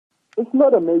It's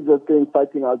not a major thing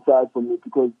fighting outside for me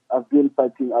because I've been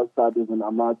fighting outside as an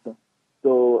amateur.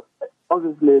 So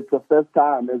obviously it's the first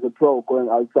time as a pro going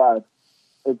outside.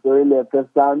 It's really a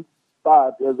first time.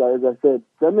 But as I said,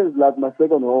 Germany is like my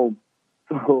second home.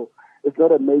 So it's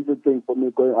not a major thing for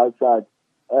me going outside.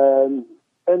 And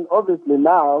obviously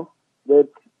now that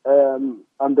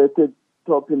I'm rated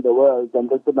top in the world, I'm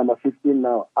rated number 15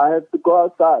 now, I have to go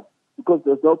outside because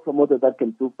there's no promoter that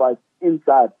can do fights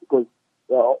inside because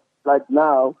like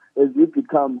now, as you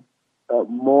become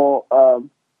more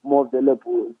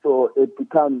valuable, so it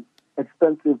becomes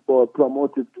expensive for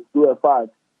promoters to do a fight.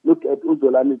 Look at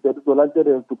Thulani.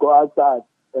 Thulani has to go outside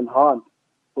and hunt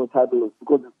for titles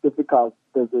because it's difficult.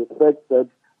 There's the fact that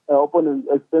opponent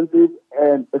is expensive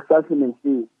and exciting in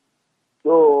fees.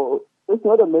 So it's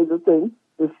not a major thing.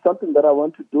 It's something that I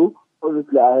want to do.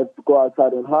 Obviously, I have to go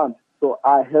outside and hunt. So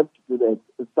I have to do that.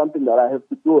 It's something that I have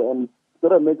to do. And it's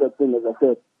not a major thing, as I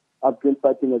said. I've been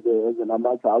fighting as an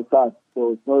amateur outside.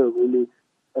 So it's not really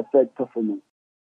a factor for me.